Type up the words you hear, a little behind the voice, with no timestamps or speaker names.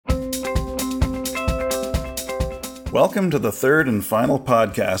Welcome to the third and final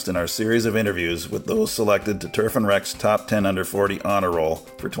podcast in our series of interviews with those selected to Turf and Rec's Top 10 Under 40 Honor Roll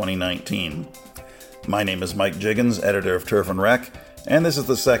for 2019. My name is Mike Jiggins, editor of Turf and Rec, and this is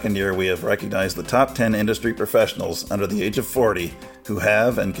the second year we have recognized the top 10 industry professionals under the age of 40 who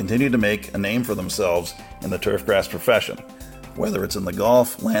have and continue to make a name for themselves in the turfgrass profession, whether it's in the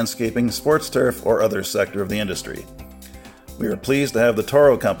golf, landscaping, sports turf, or other sector of the industry. We are pleased to have the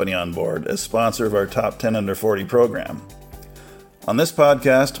Toro Company on board as sponsor of our Top 10 Under 40 program. On this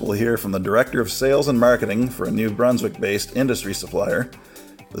podcast, we'll hear from the Director of Sales and Marketing for a New Brunswick-based industry supplier,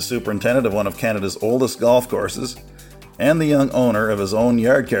 the superintendent of one of Canada's oldest golf courses, and the young owner of his own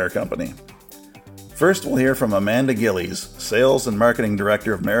yard care company. First, we'll hear from Amanda Gillies, Sales and Marketing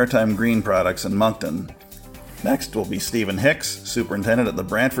Director of Maritime Green Products in Moncton. Next will be Stephen Hicks, Superintendent at the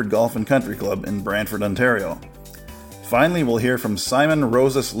Brantford Golf and Country Club in Brantford, Ontario. Finally, we'll hear from Simon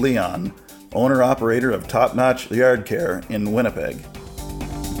Rosas Leon, owner-operator of Top Notch Yard Care in Winnipeg.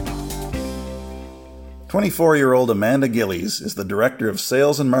 24-year-old Amanda Gillies is the Director of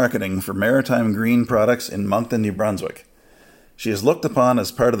Sales and Marketing for Maritime Green Products in Moncton, New Brunswick. She is looked upon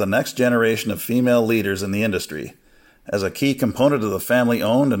as part of the next generation of female leaders in the industry. As a key component of the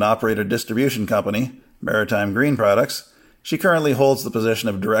family-owned and operated distribution company, Maritime Green Products, she currently holds the position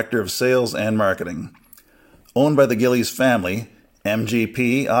of Director of Sales and Marketing. Owned by the Gillies family,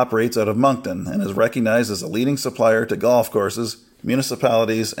 MGP operates out of Moncton and is recognized as a leading supplier to golf courses,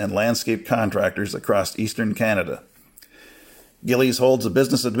 municipalities, and landscape contractors across eastern Canada. Gillies holds a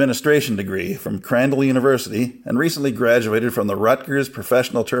business administration degree from Crandall University and recently graduated from the Rutgers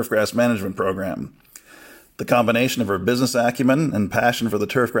Professional Turfgrass Management Program. The combination of her business acumen and passion for the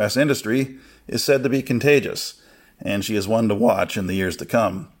turfgrass industry is said to be contagious, and she is one to watch in the years to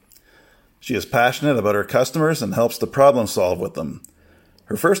come. She is passionate about her customers and helps to problem solve with them.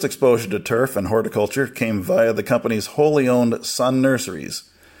 Her first exposure to turf and horticulture came via the company's wholly owned Sun Nurseries.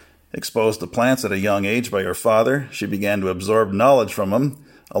 Exposed to plants at a young age by her father, she began to absorb knowledge from him,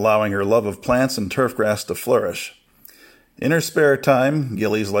 allowing her love of plants and turfgrass to flourish. In her spare time,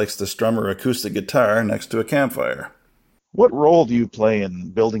 Gillies likes to strum her acoustic guitar next to a campfire. What role do you play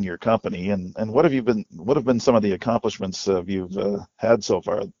in building your company, and what have been some of the accomplishments you've had so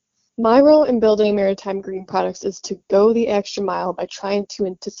far? My role in building Maritime Green Products is to go the extra mile by trying to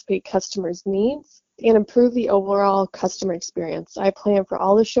anticipate customers' needs and improve the overall customer experience. I plan for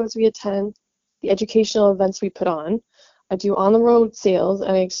all the shows we attend, the educational events we put on. I do on-the-road sales,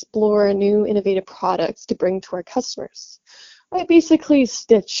 and I explore new innovative products to bring to our customers. I basically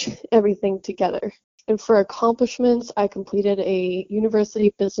stitch everything together. And for accomplishments, I completed a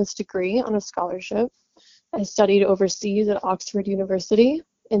university business degree on a scholarship. I studied overseas at Oxford University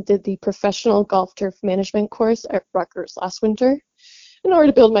and did the professional golf turf management course at Rutgers last winter in order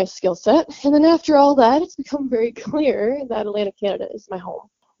to build my skill set. And then after all that, it's become very clear that Atlantic Canada is my home.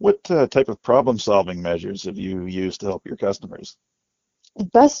 What type of problem-solving measures have you used to help your customers? The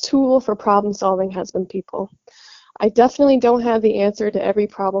best tool for problem solving has been people. I definitely don't have the answer to every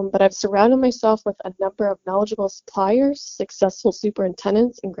problem, but I've surrounded myself with a number of knowledgeable suppliers, successful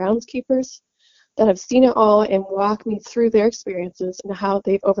superintendents, and groundskeepers that have seen it all and walk me through their experiences and how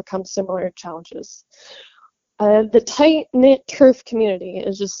they've overcome similar challenges. The tight-knit turf community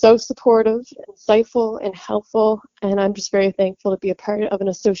is just so supportive, insightful, and helpful, and I'm just very thankful to be a part of an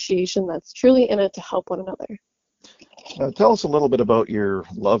association that's truly in it to help one another. Tell us a little bit about your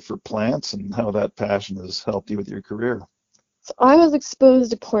love for plants and how that passion has helped you with your career. So I was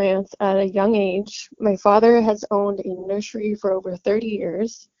exposed to plants at a young age. My father has owned a nursery for over 30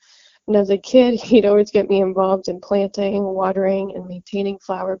 years. And as a kid, he'd always get me involved in planting, watering, and maintaining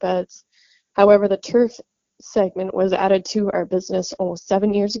flower beds. However, the turf segment was added to our business almost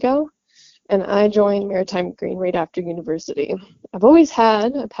 7 years ago, and I joined Maritime Green right after university. I've always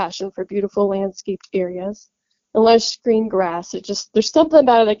had a passion for beautiful landscaped areas and lush green grass. There's something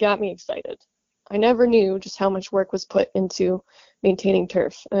about it that got me excited. I never knew just how much work was put into maintaining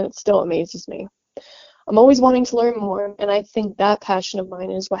turf, and it still amazes me. I'm always wanting to learn more, and I think that passion of mine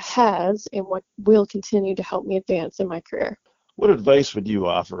is what has and what will continue to help me advance in my career. What advice would you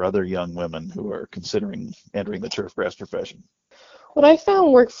offer other young women who are considering entering the turfgrass profession? What I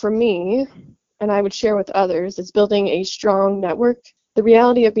found worked for me, and I would share with others, is building a strong network. The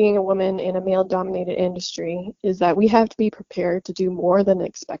reality of being a woman in a male-dominated industry is that we have to be prepared to do more than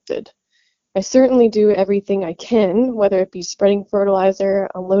expected. I certainly do everything I can, whether it be spreading fertilizer,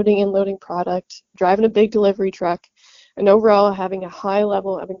 unloading and loading product, driving a big delivery truck, and overall having a high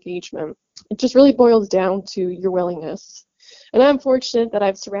level of engagement. It just really boils down to your willingness. And I'm fortunate that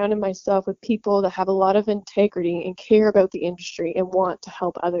I've surrounded myself with people that have a lot of integrity and care about the industry and want to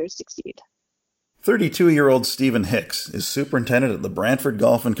help others succeed. 32-year-old Stephen Hicks is superintendent at the Brantford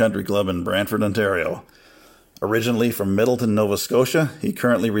Golf and Country Club in Brantford, Ontario. Originally from Middleton, Nova Scotia, he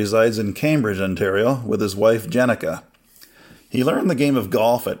currently resides in Cambridge, Ontario, with his wife Jenica. He learned the game of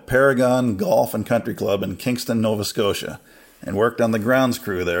golf at Paragon Golf and Country Club in Kingston, Nova Scotia, and worked on the grounds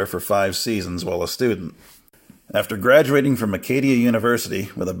crew there for 5 seasons while a student. After graduating from Acadia University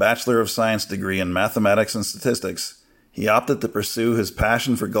with a Bachelor of Science degree in Mathematics and Statistics, he opted to pursue his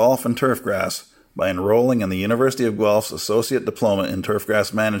passion for golf and turfgrass by enrolling in the University of Guelph's Associate Diploma in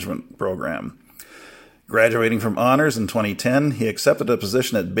Turfgrass Management program. Graduating from honors in 2010, he accepted a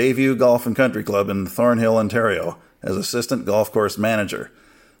position at Bayview Golf and Country Club in Thornhill, Ontario, as Assistant Golf Course Manager,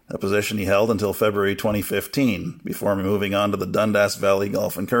 a position he held until February 2015, before moving on to the Dundas Valley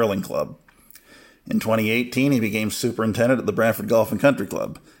Golf and Curling Club. In 2018, he became superintendent at the Brantford Golf and Country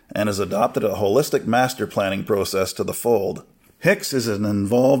Club, and has adopted a holistic master planning process to the fold. Hicks is an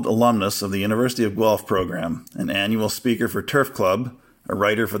involved alumnus of the University of Guelph program, an annual speaker for Turf Club, a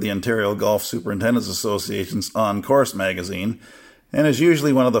writer for the Ontario Golf Superintendents Association's On Course magazine, and is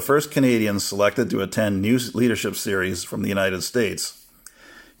usually one of the first Canadians selected to attend new leadership series from the United States.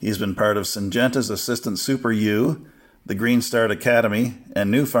 He's been part of Syngenta's Assistant Super U, the Green Start Academy, and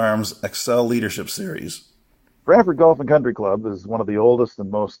New Farm's Excel Leadership Series. Brantford Golf and Country Club is one of the oldest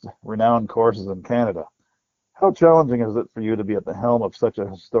and most renowned courses in Canada. How challenging is it for you to be at the helm of such a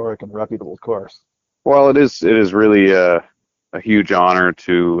historic and reputable course? Well, it is really a huge honor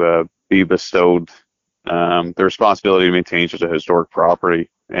to be bestowed the responsibility to maintain such a historic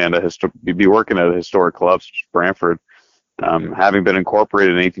property and be working at a historic club such as Brantford. Having been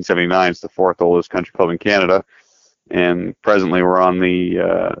incorporated in 1879, it's the 4th oldest country club in Canada, and presently we're on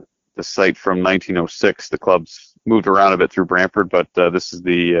the site from 1906. The club's moved around a bit through Brantford, but this is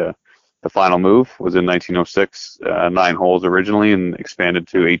the final move was in 1906, 9 holes originally, and expanded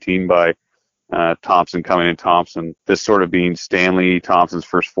to 18 by Thompson, Cumming and Thompson. This sort of being Stanley Thompson's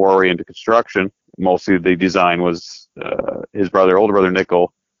first foray into construction. Mostly the design was his older brother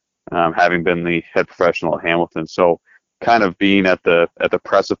Nickel, having been the head professional at Hamilton. So kind of being at the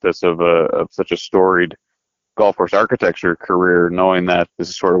precipice of such a storied golf course architecture career, knowing that this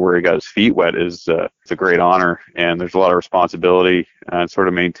is sort of where he got his feet wet, it's a great honor, and there's a lot of responsibility and sort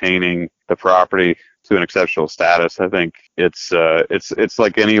of maintaining the property to an exceptional status. I think it's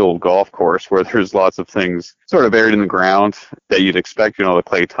like any old golf course where there's lots of things sort of buried in the ground that you'd expect, the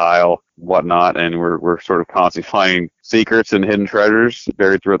clay tile, whatnot, and we're sort of constantly finding secrets and hidden treasures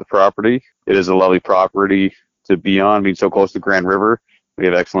buried throughout the property. It is a lovely property to be on, being so close to Grand River. We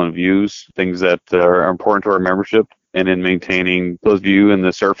have excellent views, things that are important to our membership, and in maintaining those views and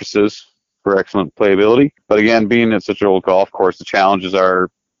the surfaces for excellent playability. But again, being at such an old golf course, the challenges are,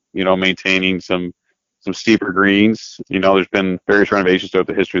 maintaining some steeper greens. There's been various renovations throughout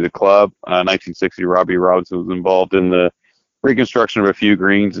the history of the club. 1960, Robbie Robinson was involved in the reconstruction of a few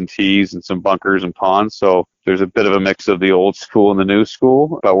greens and tees and some bunkers and ponds. So there's a bit of a mix of the old school and the new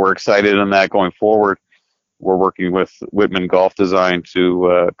school, but we're excited in that going forward. We're working with Whitman Golf Design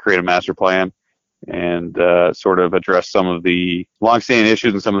to create a master plan and sort of address some of the long-standing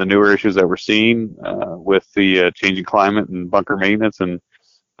issues and some of the newer issues that we're seeing with the changing climate and bunker maintenance and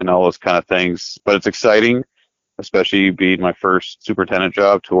all those kind of things. But it's exciting, especially being my first superintendent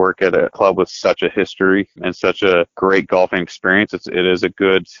job, to work at a club with such a history and such a great golfing experience. It is a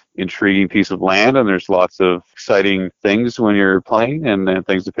good, intriguing piece of land, and there's lots of exciting things when you're playing and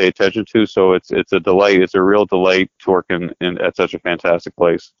things to pay attention to. So it's a delight. It's a real delight to work at such a fantastic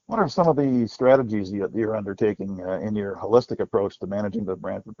place. What are some of the strategies you're undertaking in your holistic approach to managing the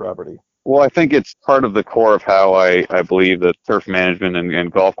Brantford property? Well, I think it's part of the core of how I believe that turf management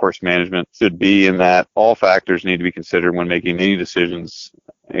and golf course management should be, in that all factors need to be considered when making any decisions.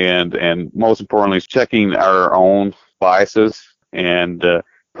 And most importantly, checking our own biases and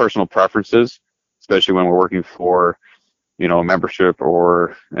personal preferences, especially when we're working for, a membership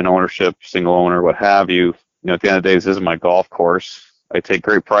or an ownership, single owner, what have you. At the end of the day, this isn't my golf course. I take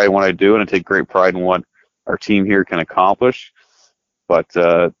great pride in what I do, and I take great pride in what our team here can accomplish. But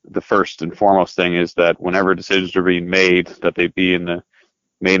the first and foremost thing is that whenever decisions are being made, that they be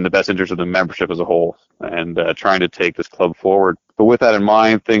made in the best interest of the membership as a whole, and trying to take this club forward. But with that in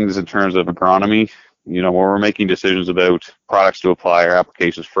mind, things in terms of agronomy, when we're making decisions about products to apply, or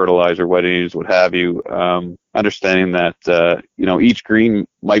applications, fertilizer, wettings, what have you, understanding that, each green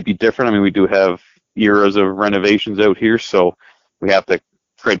might be different. I mean, we do have eras of renovations out here, so we have to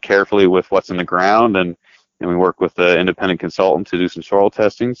tread carefully with what's in the ground, and we work with an independent consultant to do some soil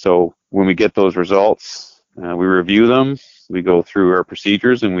testing. So when we get those results, we review them, we go through our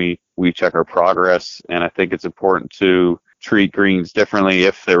procedures, and we check our progress. And I think it's important to treat greens differently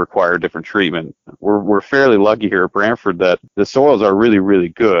if they require different treatment. We're fairly lucky here at Brantford that the soils are really, really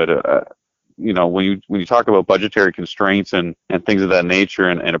good. When you talk about budgetary constraints and things of that nature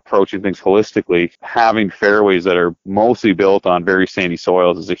and approaching things holistically, having fairways that are mostly built on very sandy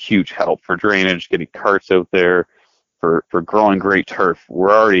soils is a huge help for drainage, getting carts out there, for growing great turf. We're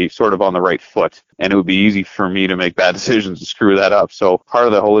already sort of on the right foot, and it would be easy for me to make bad decisions to screw that up. So part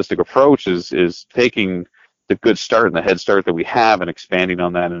of the holistic approach is taking the good start and the head start that we have and expanding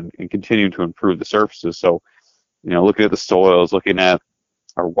on that and continuing to improve the surfaces. So, looking at the soils, looking at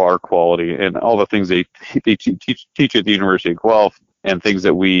our water quality and all the things they teach at the University of Guelph, and things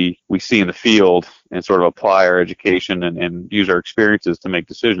that we see in the field, and sort of apply our education and use our experiences to make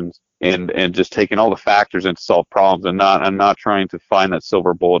decisions, and just taking all the factors and to solve problems, and not trying to find that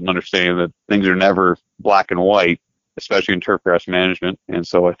silver bullet, and understanding that things are never black and white, especially in turfgrass management. And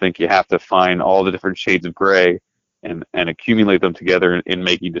so I think you have to find all the different shades of gray and accumulate them together in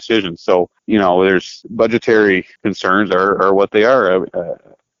making decisions. So, there's budgetary concerns are what they are.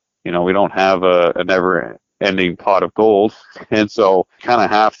 We don't have a never ending pot of gold. And so kind of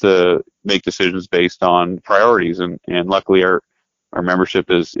have to make decisions based on priorities. And luckily our membership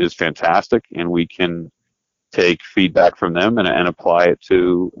is fantastic, and we can take feedback from them and apply it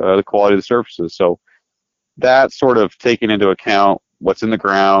to the quality of the surfaces. So that sort of taking into account what's in the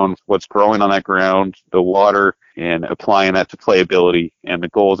ground, what's growing on that ground, the water, and applying that to playability and the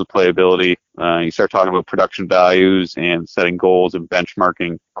goals of playability. You start talking about production values and setting goals and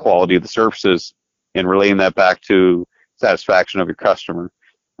benchmarking quality of the surfaces and relating that back to satisfaction of your customer.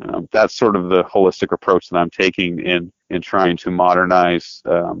 That's sort of the holistic approach that I'm taking in trying to modernize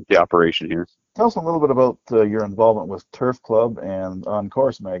the operation here. Tell us a little bit about your involvement with Turf Club and On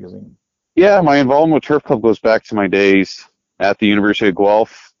Course magazine. Yeah, my involvement with Turf Club goes back to my days at the University of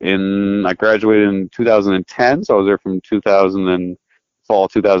Guelph. I graduated in 2010, so I was there from fall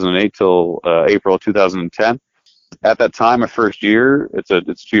 2008 till April 2010. At that time, my first year, it's a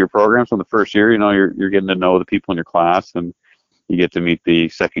 2-year program. So in the first year, you're getting to know the people in your class, and you get to meet the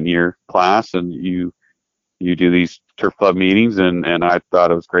second year class, and you do these Turf Club meetings, and I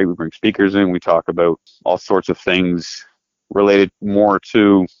thought it was great. We bring speakers in, we talk about all sorts of things related more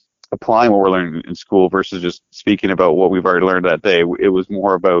to applying what we're learning in school versus just speaking about what we've already learned that day. It was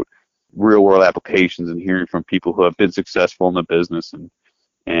more about real world applications and hearing from people who have been successful in the business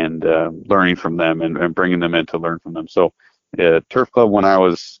and learning from them and bringing them in to learn from them. So Turf Club, when I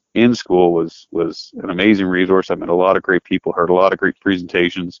was in school, was an amazing resource. I met a lot of great people, heard a lot of great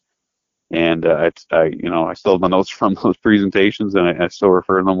presentations, and I still have my notes from those presentations, and I still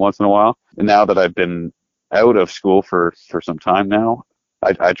refer to them once in a while. And now that I've been out of school for some time now,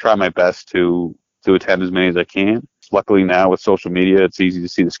 I try my best to attend as many as I can. Luckily now with social media, it's easy to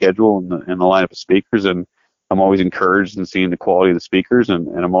see the schedule and the lineup of speakers, and I'm always encouraged in seeing the quality of the speakers, and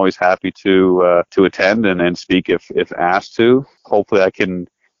I'm always happy to attend and speak if asked to. Hopefully I can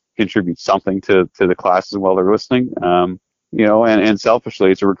contribute something to the classes while they're listening. And selfishly,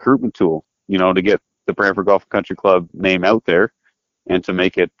 it's a recruitment tool, to get the Brantford Golf and Country Club name out there, and to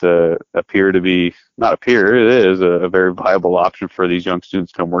make it appear to be, not appear, it is a very viable option for these young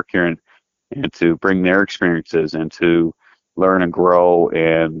students to come work here and to bring their experiences and to learn and grow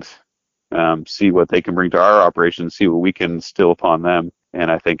and see what they can bring to our operation, see what we can instill upon them.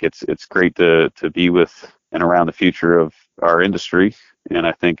 And I think it's great to be with and around the future of our industry. And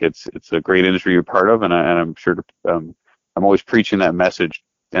I think it's a great industry you're part of, and I'm sure I'm always preaching that message.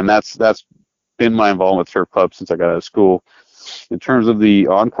 And that's been my involvement with Turf Club since I got out of school. In terms of the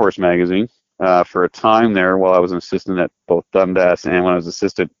On Course magazine, for a time there, while I was an assistant at both Dundas and when I was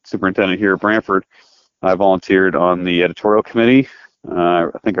assistant superintendent here at Brantford, I volunteered on the editorial committee. I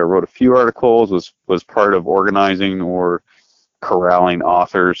think I wrote a few articles, was part of organizing or corralling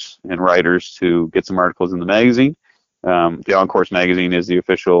authors and writers to get some articles in the magazine. The On Course magazine is the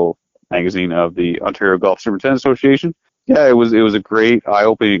official magazine of the Ontario Golf Superintendent Association. Yeah, it was a great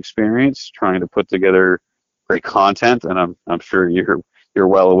eye-opening experience trying to put together great content, and I'm sure you're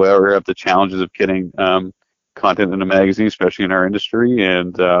well aware of the challenges of getting content in a magazine, especially in our industry.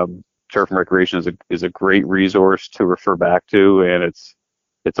 And Turf and Recreation is a great resource to refer back to, and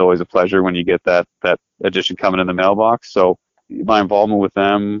it's always a pleasure when you get that edition coming in the mailbox. So my involvement with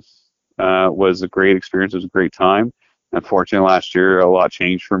them was a great experience. It was a great time. Unfortunately, last year a lot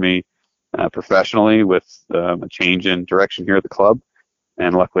changed for me professionally with a change in direction here at the club,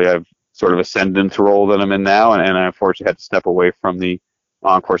 and luckily I've sort of ascended into the role that I'm in now, and I unfortunately had to step away from the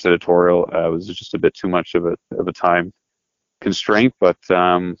on-course editorial. It was just a bit too much of a time constraint, but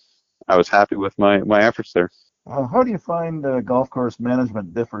I was happy with my efforts there. How do you find golf course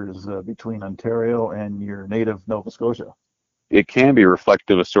management differs between Ontario and your native Nova Scotia? it can be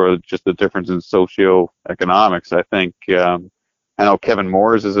reflective of sort of just the difference in socioeconomics. I think I know Kevin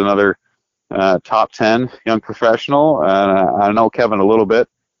Moores is another top 10 young professional. I know Kevin a little bit,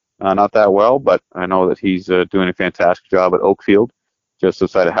 not that well, but I know that he's doing a fantastic job at Oakfield, just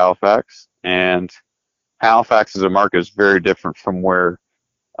outside of Halifax. And Halifax as a market is very different from where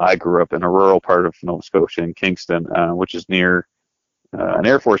I grew up, in a rural part of Nova Scotia in Kingston, which is near an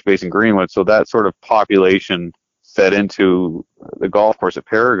Air Force base in Greenwood. So that sort of population fed into the golf course at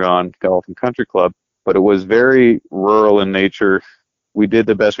Paragon Golf and Country Club, but it was very rural in nature. We did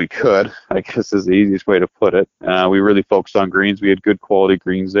the best we could, I guess is the easiest way to put it. We really focused on greens. We had good quality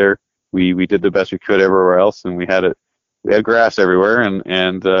greens there. We did the best we could everywhere else, and we had grass everywhere.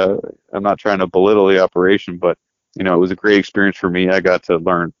 And I'm not trying to belittle the operation, but it was a great experience for me. I got to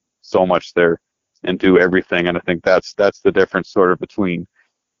learn so much there and do everything. And I think that's the difference sort of between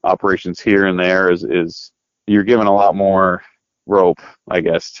operations here and there is you're given a lot more rope, I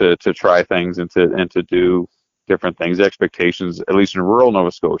guess, to try things and to do different things. The expectations, at least in rural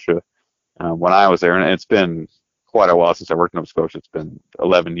Nova Scotia, when I was there, and it's been quite a while since I worked in Nova Scotia. It's been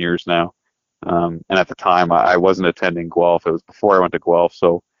 11 years now. And at the time, I wasn't attending Guelph. It was before I went to Guelph,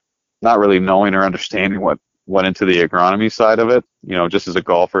 so not really knowing or understanding what went into the agronomy side of it. Just as a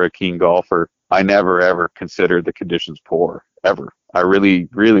golfer, a keen golfer, I never ever considered the conditions poor, ever. I really,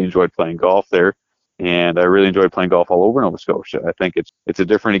 really enjoyed playing golf there, and I really enjoyed playing golf all over Nova Scotia. I think it's a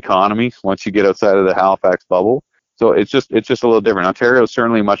different economy once you get outside of the Halifax bubble. So it's just a little different. Ontario is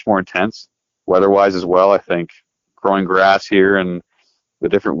certainly much more intense, weather-wise as well. I think growing grass here and the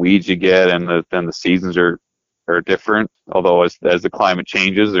different weeds you get, and then the seasons are different. Although as the climate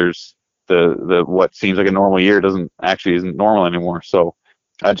changes, there's the what seems like a normal year isn't normal anymore. So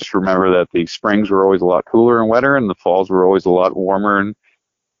I just remember that the springs were always a lot cooler and wetter, and the falls were always a lot warmer, and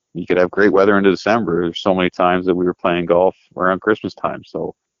you could have great weather into December. There's so many times that we were playing golf around Christmas time.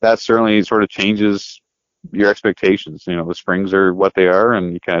 So that certainly sort of changes your expectations. The springs are what they are,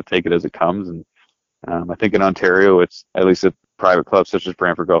 and you kind of take it as it comes. And I think in Ontario, it's, at least at private clubs such as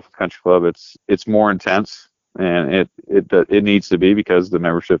Brantford Golf and Country Club, it's more intense, and it needs to be, because the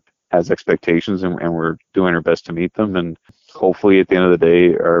membership has expectations, and we're doing our best to meet them. And hopefully at the end of the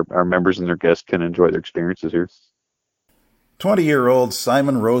day, our members and their guests can enjoy their experiences here. 20-year-old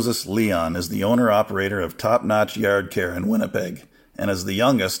Simon Rosas Leon is the owner-operator of Top Notch Yard Care in Winnipeg, and is the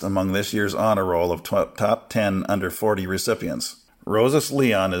youngest among this year's honor roll of top 10 under 40 recipients. Rosas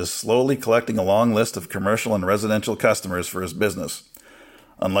Leon is slowly collecting a long list of commercial and residential customers for his business.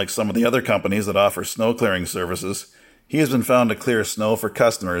 Unlike some of the other companies that offer snow clearing services, he has been found to clear snow for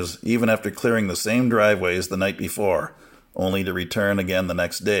customers even after clearing the same driveways the night before, only to return again the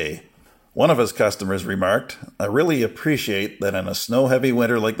next day. One of his customers remarked, "I really appreciate that in a snow-heavy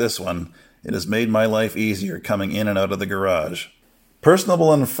winter like this one, it has made my life easier coming in and out of the garage."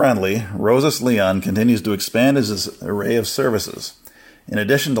 Personable and friendly, Rosas Leon continues to expand his array of services. In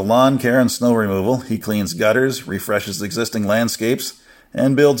addition to lawn care and snow removal, he cleans gutters, refreshes existing landscapes,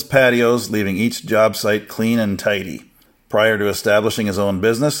 and builds patios, leaving each job site clean and tidy. Prior to establishing his own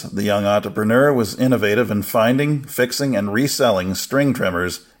business, the young entrepreneur was innovative in finding, fixing, and reselling string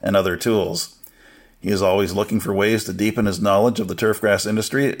trimmers and other tools. He is always looking for ways to deepen his knowledge of the turfgrass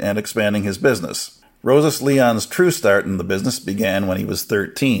industry and expanding his business. Rosas Leon's true start in the business began when he was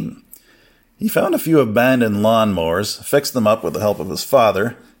 13. He found a few abandoned lawnmowers, fixed them up with the help of his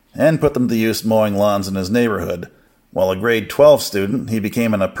father, and put them to use mowing lawns in his neighborhood. While a grade 12 student, he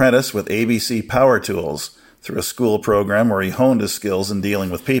became an apprentice with ABC Power Tools, through a school program where he honed his skills in dealing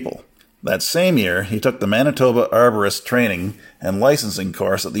with people. That same year, he took the Manitoba Arborist Training and Licensing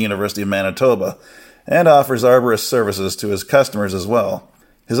course at the University of Manitoba, and offers arborist services to his customers as well.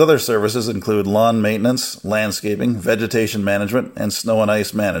 His other services include lawn maintenance, landscaping, vegetation management, and snow and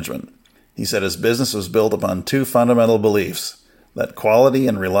ice management. He said his business was built upon two fundamental beliefs: that quality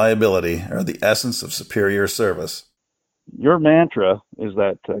and reliability are the essence of superior service. Your mantra is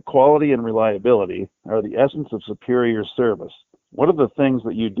that quality and reliability are the essence of superior service. What are the things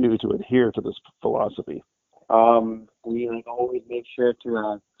that you do to adhere to this philosophy? We always make sure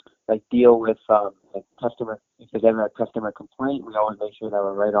to deal with customer. If there's ever a customer complaint, we always make sure that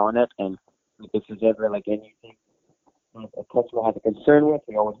we're right on it. And if there's ever anything a customer has a concern with,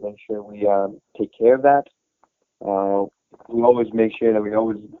 we always make sure we take care of that. We always make sure that we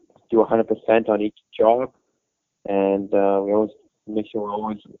always do 100% on each job. And we always make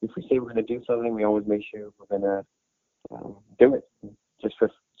sure if we say we're going to do something, we always make sure we're going to do it. Just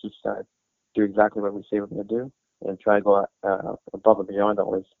do exactly what we say we're going to do, and try to go above and beyond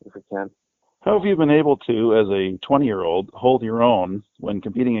always if we can. How have you been able to, as a 20-year-old, hold your own when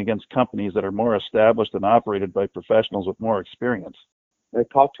competing against companies that are more established and operated by professionals with more experience? I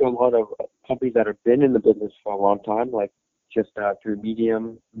talked to a lot of companies that have been in the business for a long time, like just through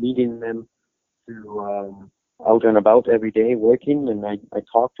meeting them through out and about every day working, and I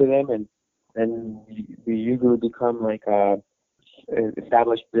talk to them, and then we usually become like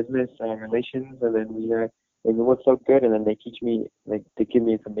established business relations, and then it works out good, and then they teach me, like they give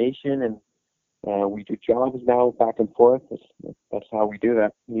me information, and we do jobs now back and forth. That's how we do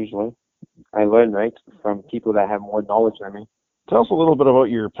that usually. I learn, right, from people that have more knowledge than me. Tell us a little bit about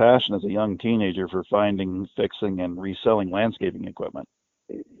your passion as a young teenager for finding, fixing, and reselling landscaping equipment.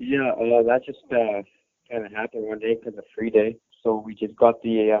 Yeah, that just kind of happened one day because of free day. So we just got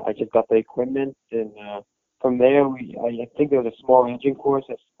I just got the equipment, and from there I think there was a small engine course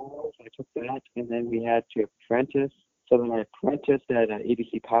at school, so I took that, and then we had to apprentice. So then I apprenticed at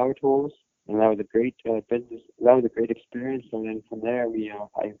ABC Power Tools, and that was a great business. That was a great experience. And then from there,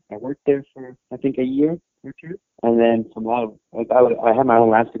 I worked there for I think a year or two, and then from I had my own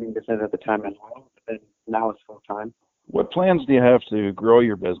landscaping business at the time as well. But then now it's full time. What plans do you have to grow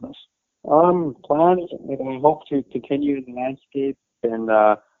your business? Plans. I hope to continue the landscape and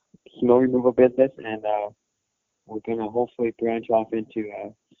snow removal business, and we're gonna hopefully branch off into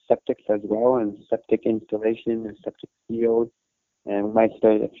septics as well, and septic installation and septic field. And we might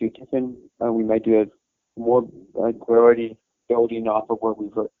start a few different. We might do more. Like we're already building off of where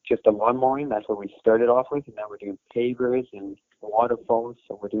we've just a lawn mowing. That's what we started off with, and now we're doing pavers and waterfalls.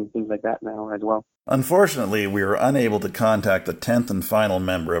 So we're doing things like that now as well. Unfortunately, we were unable to contact the 10th and final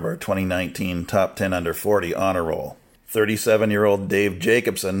member of our 2019 Top 10 Under 40 honor roll. 37-year-old Dave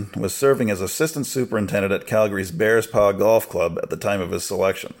Jacobson was serving as assistant superintendent at Calgary's Bearspaw Golf Club at the time of his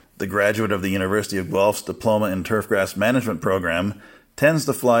selection. The graduate of the University of Guelph's Diploma in Turfgrass Management program tends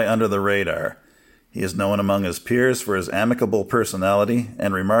to fly under the radar. He is known among his peers for his amicable personality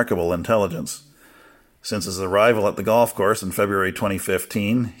and remarkable intelligence. Since his arrival at the golf course in February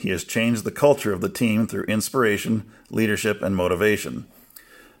 2015, he has changed the culture of the team through inspiration, leadership, and motivation.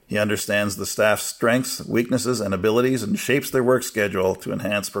 He understands the staff's strengths, weaknesses, and abilities and shapes their work schedule to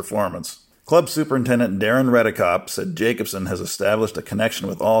enhance performance. Club Superintendent Darren Redekop said Jacobson has established a connection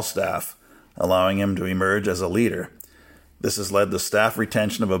with all staff, allowing him to emerge as a leader. This has led to staff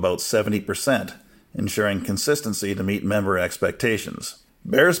retention of about 70%, ensuring consistency to meet member expectations.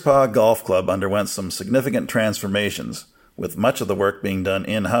 Bearspaw Golf Club underwent some significant transformations, with much of the work being done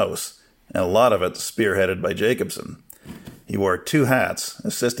in-house, and a lot of it spearheaded by Jacobson. He wore 2 hats,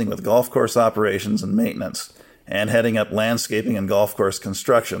 assisting with golf course operations and maintenance, and heading up landscaping and golf course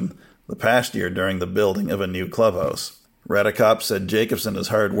construction the past year during the building of a new clubhouse. Redekop said Jacobson is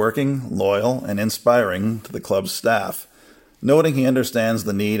hard-working, loyal, and inspiring to the club's staff, noting he understands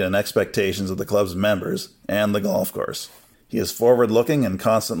the need and expectations of the club's members and the golf course. He is forward-looking and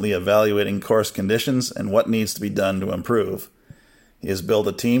constantly evaluating course conditions and what needs to be done to improve. He has built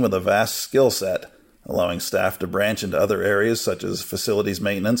a team with a vast skill set, allowing staff to branch into other areas such as facilities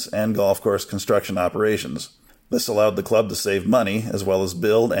maintenance and golf course construction operations. This allowed the club to save money as well as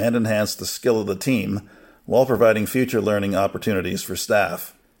build and enhance the skill of the team while providing future learning opportunities for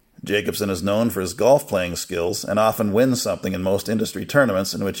staff. Jacobson is known for his golf playing skills and often wins something in most industry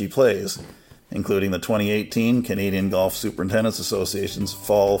tournaments in which he plays, including the 2018 Canadian Golf Superintendents Association's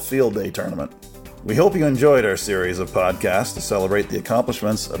Fall Field Day Tournament. We hope you enjoyed our series of podcasts to celebrate the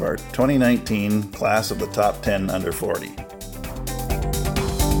accomplishments of our 2019 class of the Top 10 Under 40.